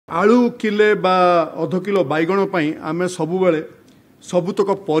आलू किले बा अध किलो बैगण आम सबुबले सबुतक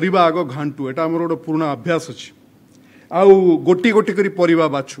परिबा आग घांटू एटा आमर गोटे पुराना अभ्यास अच्छी आउ गोटी गोटी करी परिबा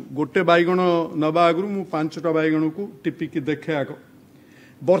बाछु गोटे बैगण नबा आगु मु 5टा बैगण को टिपिकी देखे आग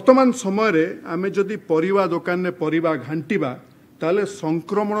वर्तमान समय रे आमे जदि परिबा दुकान ने परिबा घांटीबा ताले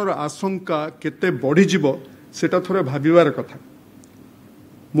संक्रमणर आशंका केते बढ़ी जिवो सेटा थोड़े भाबिबार कथा।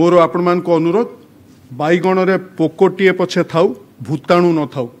 मोर आपण मान को अनुरोध बैगण रे पोकोटीए पछे थाउ भूताणु न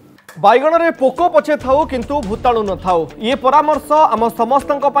थाउ बैगण रे पोको पछे थाउ किंतु भूताणु न थाउ ये परामर्श आम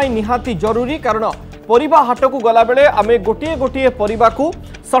समस्तंक पई निहाती जरूरी कारण परिबा हाट को गला बेले आमे गोटिए गोटिए परिबा को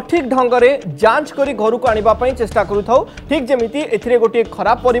सठिक ढंग रे जांच करी घर को आनिबा पई चेष्टा करू थाउ ठीक जेमिति एथिरे गोटिए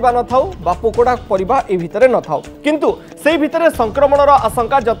खराब परिबा न थाउ बा पोकोडा परिबा ए भितरे न थाउ किंतु सेई भितरे संक्रमणर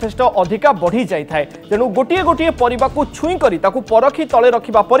आशंका यथेष्ट अधिका बढ़ी जाय थाए तेनु गोटिए गोटिए परिबा को छुई करी ताकू परखी तळे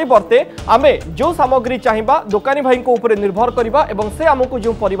रखिबा परिवर्ते आमे जो सामग्री चाहिबा दुकानी भाई को ऊपर निर्भर करिबा एवं से हमकु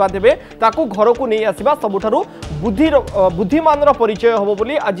जो परिबा देबे ताकू घर को नै आसीबा सबुठारु बुद्धिमान परिचय हबो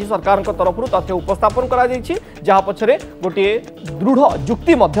बोली आज सरकार तरफ तथ्य उपस्थापन करा जायछि जहा पछरे गोटिए दृढ़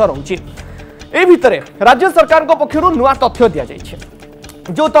जुक्ति मध्य रहुछि। ए भितरे राज्य सरकार पक्षरु नुआ तथ्य दिया जायछि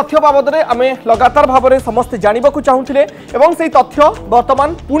जो तथ्य बाबद में आम लगातार भाव में समस्त जानवा चाहूले और से तथ्य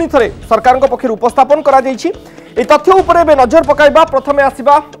वर्तमान पुणी थे सरकार पक्ष उपस्थापन करा जायछि। ए तथ्य उपरे बे नजर पकाइबा प्रथमे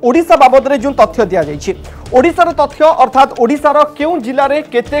आसीबा ओडिशा बाबद में जो तथ्य दिया जायछि ओडिशार तथ्य अर्थात ओडिशार केउ जिल्ला रे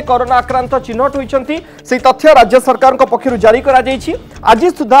केते कोरोना आक्रांत चिन्हट होइछंती से तथ्य राज्य सरकार पक्षरु जारी करा जायछि। आज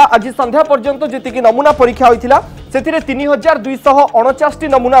सुधा आज संध्या पर्यंत जेतिकी नमूना परीक्षा होइथिला सेतिरे 3249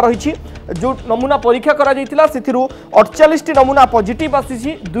 नमूना रहिछि जो नमूना परीक्षा करा जायतिला सेथिरु 48 नमूना पॉजिटिव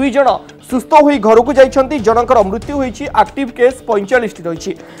आसीछि 2 जण सुस्थ होई घर को जाइछंती जनकर मृत्यु होइछि एक्टिव केस 45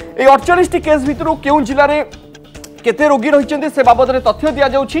 रहिछि। ए 48 केस भितरु केउ जिल्ला रे केते रोगी रहिछंती से बाबद रे तथ्य दिया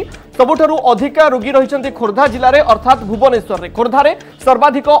जाउछि सबुठारु अधिका रोगी रहिछंती खोर्धा जिल्ला रे अर्थात भुवनेश्वर रे खोर्धा रे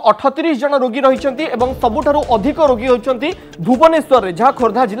सर्वाधिक 38 जन रोगी रहिछंती एवं सबुठारु अधिक रोगी होइछंती भुवनेश्वर रे जहा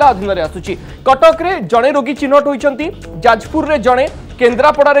खोर्धा जिल्ला अधीन रे आसुछि। कटक रे जणे रोगी चिन्हट होइछंती जाजपुर रे जणे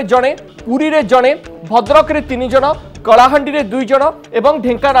केन्द्रापड़ा रे जणे पुरी रे जणे भद्रक रे 3 जन कलाहांडी रे 2 जन एवं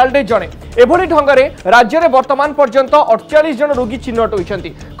ढेंकानाल रे जणे एभली ढंगरे राज्य रे वर्तमान पर्यंत 48 जन रोगी चिन्हट होइछंती।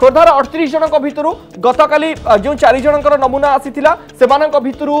 खोर्धार 38 जनक भितरु गतकाली जो 4 जनकर नमूना आसीथिला सेमानक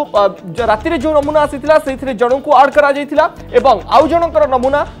भितरु राति रे जो नमूना आसीथिला सेथिरे जनकु ऐड करा जायथिला एवं आउ जनकर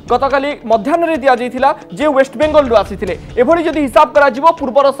नमूना गतकाली मध्याह्न रे दिया जायथिला जे वेस्ट बेंगल रु आसीथिले एभली जदि हिसाब करा जिवो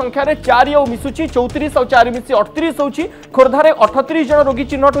पूर्वर संख्या रे 4 और मिसुची 34 और 4 मिसी 38 होउची खोर्धा रे 38 जन रोगी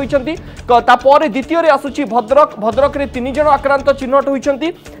चिन्हट होइछंती ता परे द्वितीय रे आसुची भद्रक रे 3 जन आक्रांत चिन्हट होइछंती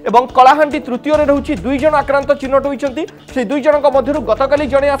एवं कलाहांडी तृतीय रे रहउची 2 जन आक्रांत चिन्हट होइछंती से 2 जनक मध्यरु गतकाली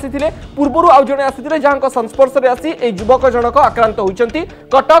जणे आसीथिले पूर्वरु आउ जणे आसीथिले जहांक संस्पर्श रे आसी ए युवक जनक आक्रांत होइछंती।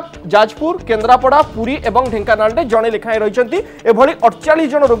 कटक जाजपुर केन्द्रापड़ा पुरी एवं ढेंकानाल रे जणे लेखाय रहिछंती एभली 48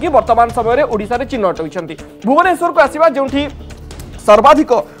 जन रोगी वर्तमान समय रे ओडिसा रे चिन्हट होइछंती। भुवनेश्वर को आसीबा जेउठी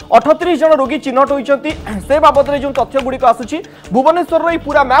सर्वाधिक 38 जन रोगी चिन्हट होइछंती से बाबद रे जो तथ्य गुडी आसुची भुवनेश्वर रो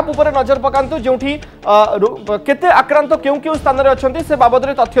पूरा मैप ऊपर नजर पकांतु जेउठी केते आक्रांत केउ केउ स्थान रे अछंती से बाबद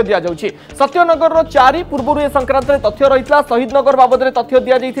रे तथ्य दिया जाउची। सत्यनगर रो 4 पूर्वरु ए संक्रांत रे तथ्य रहितला शहीद नगर बाबद रे तथ्य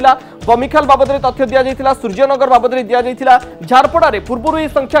दिया जाइतिला बमिखाल बाबद रे तथ्य दिया जाइतिला सूर्यनगर बाबद रे दिया जाइतिला झारपड़ा रे पूर्वरु ए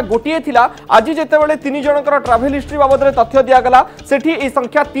संख्या गोटिए थिला आज जेतेबेले 3 जनकर ट्रैवल हिस्ट्री बाबद रे तथ्य दिया गला सेठी ए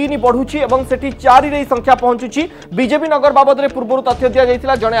संख्या 3 बढ़ुची एवं सेठी 4 रे ए संख्या पहुंचुची। बीजेपी नगर बाबद रे पूर्वरु तथ्य दिया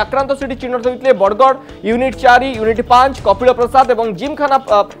जाइतिला जणे आक्रांत सेठी चिन्हट होइतले बड़गड़ यूनिट 4 यूनिट 5 कपिल प्रसाद एवं जिमखाना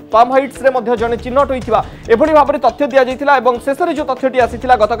पाम हाइट्स रे मध्ये जणे चिन्हट होइतिबा एभली भाबरे तथ्य दिया जाइतिला एवं शेषरे जो तथ्यटी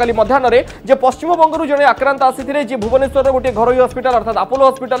आसीतिला गतकाली मध्याह्न रे जे पश्चिम बंगरु जणे आक्रांत आसीथिले जे भुवनेश्वर रे गोटे घरोई हॉस्पिटल अर्थात अपोलो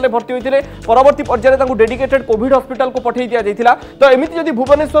हॉस्पिटल रे भर्ती होइतिले परवर्ती पर्याय तांकु डेडिकेटेड कोविड हॉस्पिटल को पठेई दिया जाइतिला। तो एमिति जदि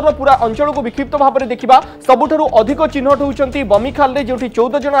भुवनेश्वर रो पूरा अंचल को विक्षिप्त भाबरे देखिबा सबुठारु अधिक चिन्हट होउचंती बमिखाल रे जोठी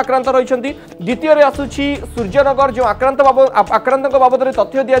 14 जन आक्रांत रहिचंती द्वितीय रे आसुची सूर्यनगर जो आक्रांतक बाबद रे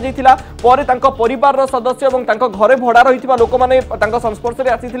तथ्य दिया जाइतिला परे तांको परिवार रो सदस्य एवं तांको घरे भड़ा रहितबा लोक माने तांको संस्पर्श रे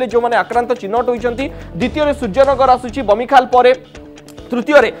आसीथिले जो माने आक्रांत चिन्हट होइचंती। द्वितीय रे सूर्यनगर आसुची बमिखाल परे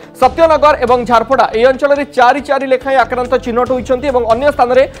तृतीय रे सत्यनगर एवं झारपड़ा ए अंचल रे 4 लेखाएं आक्रांत चिन्हट होइचंती एवं अन्य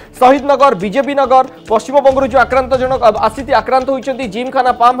स्थान रे शहीद नगर बीजेपी नगर पश्चिम बंगरु जो आक्रांत जनक आसीति आक्रांत होइचंती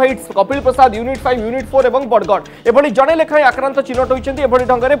जिमखाना पाम हाइट्स कपिल प्रसाद यूनिट 5 यूनिट 4 एवं बड़गड़ एभली जणे लेखाएं आक्रांत चिन्हट होइचंती एभली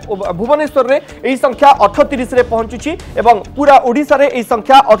ढंगरे भुवनेश्वर रे एही संख्या 38 रे पहुंचुची एवं पूरा ओडिसा रे एही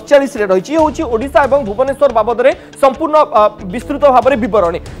संख्या 48 रे रहिची होची ओडिसा एवं भुवनेश्वर बाबद रे संपूर्ण विस्तृत भाबरे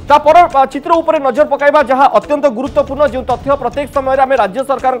विवरणी ता पर चित्र ऊपर नजर पकाइबा जहां अत्यंत गुरुत्वपूर्ण जो तथ्य प्रत्येक समय रे राज्य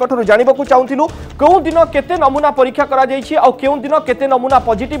सरकार जानवा चाहूँ कौ दिन केते नमूना परीक्षा करा केउ दिन केते नमूना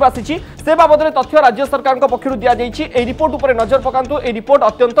पॉजिटिव आसी से बाबद तथ्य राज्य सरकार पक्षर दि जाइए ए रिपोर्ट उपर नजर पकांतु ए रिपोर्ट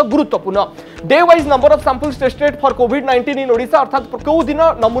अत्यंत गुरुत्वपूर्ण day wise number of samples tested for कोविड-19 इन ओडिशा अर्थात कौ दिन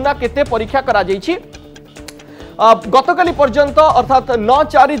नमूना केते परीक्षा करा गतकाली पर्यंत अर्थात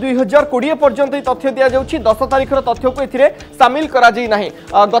 9/4/2020 पर्यंत तथ्य दि जाउछि 10 तारिखर तथ्य को एथिरे शामिल करा जाई नाही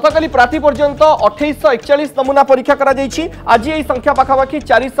गतकाली प्राति पर्यंत 2841 नमूना परीक्षा करा जाइछि आज एई संख्या पाखापाखि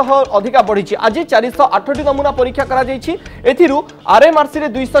 400 अधिका बढ़िछि आज 408 नमूना परीक्षा करा जाइछि एथिरु आरएमआरसी रे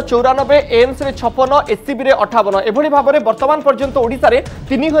 294 एम्स रे 56 एससीबी रे 58 एभଳି भाबरे वर्तमान पर्यंत ओडिसा रे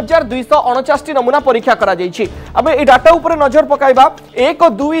 3249 नमूना परीक्षा करा जाइछि आबे ए डाटा ऊपर नजर पकाइबा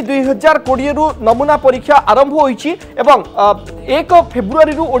 1/2/2020 रु नमूना परीक्षा आरंभ एवं 1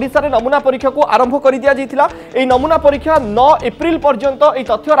 फेब्रुआरी रु ओडिसा रे नमूना परीक्षा को आरंभ कर दिया जाइथिला ए नमूना परीक्षा 9 एप्रिल पर्यंत ए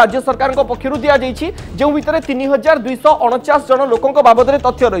तथ्य राज्य सरकार को पक्षरु दिया जाइछि जे भितरे 3249 जन लोकंक बाबद रे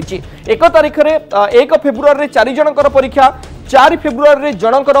तथ्य रहिछि 1 तारिख रे 1 फेब्रुआरी रे 4 जनकर परीक्षा 4 फेब्रुआरी रे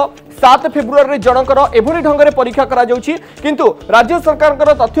जनकर 7 फेब्रुआरी रे जनकर एभली ढंग रे परीक्षा करा जाउछि किंतु राज्य सरकार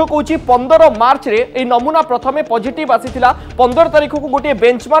तथ्य कहूछि 15 मार्च रे ए नमूना प्रथमे पॉजिटिव आसीथिला 15 तारिख को गोटे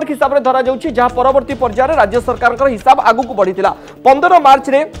बेंचमार्क हिसाब रे धरा जाउछि जहां परवर्ती पर्याय राज्य सरकार हिसाब आगु को बढ़िथिला 15 मार्च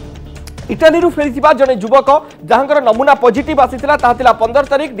रे इटाली रु फेरिथिबा जने युवक जहांकर नमूना पॉजिटिव आसीथिला ताहतिला 15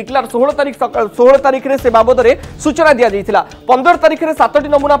 तारिख डिक्लेयर 16 तारिख रे से बाबद रे सूचना दिया जाइथिला 15 तारिख रे 7टी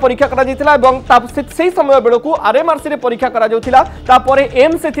नमूना परीक्षा करा जाइथिला एवं सेही समय बेलकू आरएमआरसी रे परीक्षा करा जाउथिला तापरे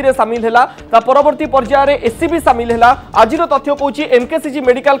एम्स एथिरे शामिल हैला ता परवर्ती पर्याय रे एससीबी शामिल हैला आजिरो तथ्य कहूछि MKCG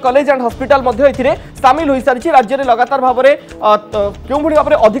medical college and hospital मध्ये एथिरे शामिल होई सारिछि राज्य रे लगातार भाबरे केउ भଳି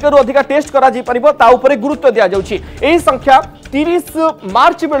भाबरे अधिक रु अधिक टेस्ट करा जि परिबो ता ऊपर गुरुत्व दिया जाउछि एही संख्या 30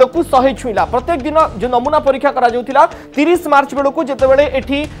 मार्च बेलकू 100 छुईला प्रत्येक दिन जो नमूना परीक्षा करा जाउथिला 30 मार्च बेलकू जेतेबेले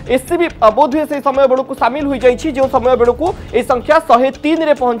एठी एससीबी बोध हुए से समय बेलकू शामिल होई जाइछि जो समय बेलकू ए संख्या 103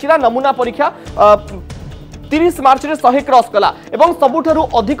 रे पहुंचिला नमूना परीक्षा 30 मार्च रे 100 क्रॉस कला एवं सबुठारु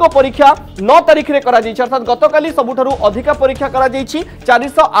अधिक परीक्षा 9 तारिख रे करा जाइछि अर्थात गतकाली सबुठारु अधिक परीक्षा करा जाइछि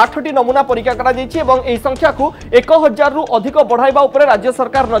 408 टी नमूना परीक्षा करा जाइछि एवं एई संख्या को 1000 रु अधिक बढ़ाइबा ऊपर राज्य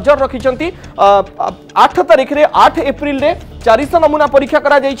सरकार नजर रखिछंती 8 तारिख रे 8 एप्रिल रे 400 नमूना परीक्षा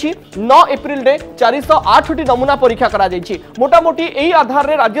करा जाइछि 9 एप्रिल रे 408 टी नमूना परीक्षा करा जाइछि मोटा मोटी एई आधार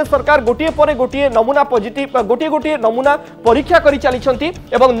रे राज्य सरकार गोटिए परे गोटिए नमूना पॉजिटिव गोटिए नमूना परीक्षा करि चलिछंती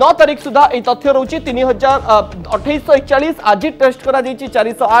एवं 9 तारिख सुधा एई तथ्य रहउछि 2841 आज टेस्ट करा जाइछि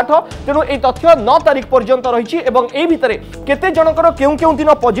 408 तेनु एई तथ्य 9 तारिख पर्यंत रहिछि एवं एई भितरे केते जनकर केउ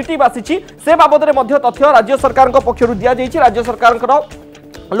दिन पॉजिटिव आसीछि से बाबद रे मध्य तथ्य राज्य सरकार को पक्षरु दिया जाइछि राज्य सरकार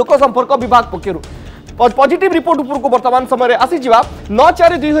लोक संपर्क विभाग पक्षरु पॉजिटिव रिपोर्ट ऊपर को वर्तमान समय आसी जिवा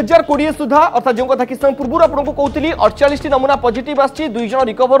 9/4/2020 सुधा अर्थात जो कथा किस पूर्व आपन को कहउतली 48 नमूना पॉजिटिव आछि 2 जन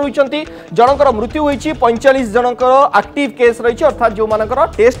रिकवर होइचंती जनकर मृत्यु होइछि 45 जनकर एक्टिव केस रहिछि अर्थात जो मानकर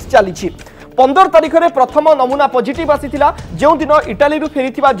टेस्ट चलिछि 15 तारिख रे प्रथम नमूना पॉजिटिव आसीथिला जो दिन इटाली रु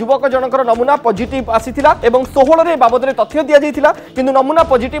फेरिथिबा युवक जनकर नमूना पॉजिटिव आसीथिला एवं 16 रे बाबद रे तथ्य दिया जाइथिला किंतु नमूना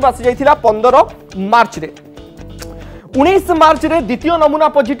पॉजिटिव आसी जाइथिला 15 मार्च रे 19 मार्च रे द्वितीय नमूना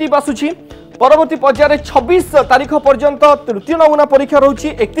पॉजिटिव आसुछि परवर्ती पर्याय 26 तारिख पर्यंत तृतीय नमूना परीक्षा रहुछि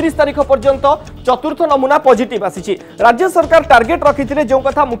 31 तारिख पर्यंत चतुर्थ नमूना पॉजिटिव आसीछि राज्य सरकार टार्गेट रखिथिले जो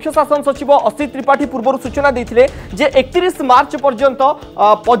कथा मुख्य शासन सचिव असित त्रिपाठी पूर्व सूचना दैथिले जे 31 मार्च पर्यंत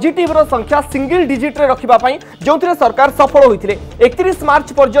पॉजिटिव रो संख्या सिंगल डिजिट रे रखिबा पई जोंथिरे सरकार सफल होइथिले 31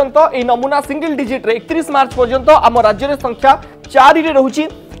 मार्च पर्यंत ए नमूना सिंगल डिजिट रे 31 मार्च पर्यंत आम राज्य रे संख्या 4 रे रहुछि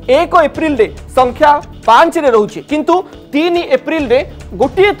 1 एप्रिल रे संख्या 5 रे रहुछि किंतु 3 एप्रिल रे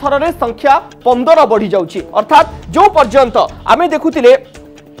गोटिए थर रे संख्या 15 बढ़ी जाउछि अर्थात जो पर्यंत आमे देखुतिले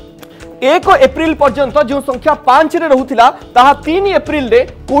 1 एप्रिल पर्यंत जो संख्या 5 रे रहुतिला ताहा 3 एप्रिल रे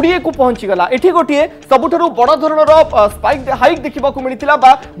 20 को पहुंची गला एठी गोटिए सबुठारु बड़ धरणर स्पाइक हाइक देखिबा को मिलितिला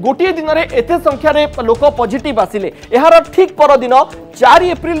बा गोटिए दिन रे एते संख्या रे लोक पॉजिटिव आसिले एहार ठीक पर दिन 4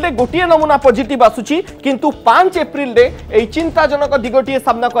 एप्रिल रे गोटिए नमूना पॉजिटिव आसुची किंतु 5 एप्रिल रे एई चिंताजनक दिगटिए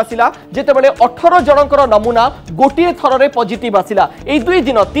सामना को आसिला जेतेबेले 18 जनकर नमूना गोटिए थर रे पॉजिटिव आसिला एई दुई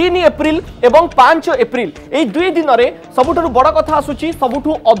दिन 3 एप्रिल एवं 5 एप्रिल एई दुई दिन रे सबुठारु बड़ कथा आसुची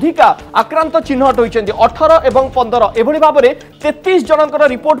सबुठु अधिका आक्रांत चिन्हट होइचंदी 18 एवं 15 एभली भाबरे 33 जनकर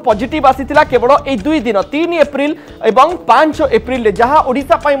रिपोर्ट पॉजिटिव आसीथिला केवल एई दुई दिन 3 एप्रिल एवं 5 एप्रिल रे जहां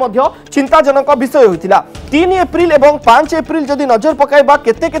ओडिसा पई मध्य चिंताजनक विषय होइथिला 3 एप्रिल एवं 5 एप्रिल जदि नजर पकाइबा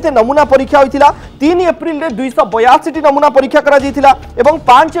केते केते नमूना परीक्षा होइथिला 3 एप्रिल रे 282 टी नमूना परीक्षा करा जाइथिला एवं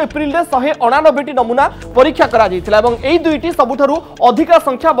 5 एप्रिल रे 189 टी नमूना परीक्षा करा जाइथिला एवं एई दुईटी सबुठारु अधिक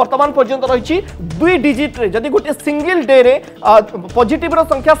संख्या वर्तमान पर्यंत रहिछि 2 डिजिट रे जदि गोटे सिंगल डे रे पॉजिटिव रो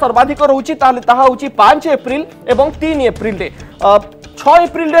संख्या सर्वाधिक रहउछि ताले ताहा होछि 5 एप्रिल एवं 3 एप्रिल रे 6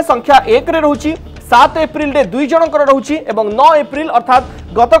 एप्रिल रे संख्या 1 रे रहउछि 7 एप्रिल रे 2 जनकर रहुछि एवं 9 एप्रिल अर्थात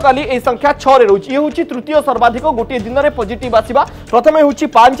गतकाली ए संख्या 6 रे रहुछि। ये होछि तृतीय सर्वाधिक गोटे दिन रे पॉजिटिव आसीबा। प्रथमे होछि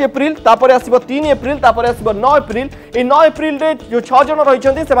 5 एप्रिल, तापर आसीबो 3 एप्रिल, तापर आसीबो 9 एप्रिल। ए 9 एप्रिल रे जो 6 जन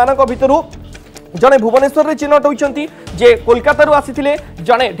रहिछन्ती सेमानक भितरु जने भुवनेश्वर रे चिन्हट होइछन्ती, जे कोलकाता रु आसीथिले,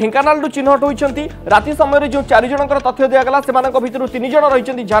 जने ढेंकानाल रु चिन्हट होइछन्ती। राति समय रे जो 4 जनकर तथ्य दिया गला सेमानक भितरु 3 जन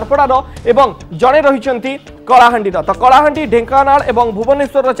रहिछन्ती झारपड़ार एवं जने रहिछन्ती कलाहांडी। तो कलाहांडी, ढेंकानाल एवं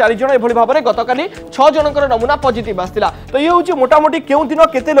भुवनेश्वर 4 जन एभली भाबरे गतकाली 6 जनकर नमूना पॉजिटिव आस्तिला। तो ये होछि मोटामोटी केउ दिन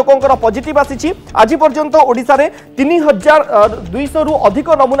केते लोकंकर पॉजिटिव आसीछि। आज पर्यंत ओडिसा रे 3200 रु अधिक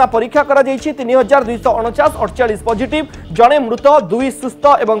नमूना परीक्षा करा जाइछि। 3249 48 पॉजिटिव, जने मृत, 2 सुस्थ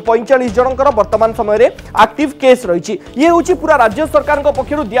एवं 45 जनकर वर्तमान समय रे एक्टिव केस रहिछि। ये होछि पूरा राज्य सरकार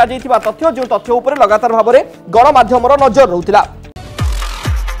पक्षरु दिया जाइथिबा तथ्य, जो तथ्य ऊपर लगातार भाबरे गणमाध्यमर नजर रहुतिला।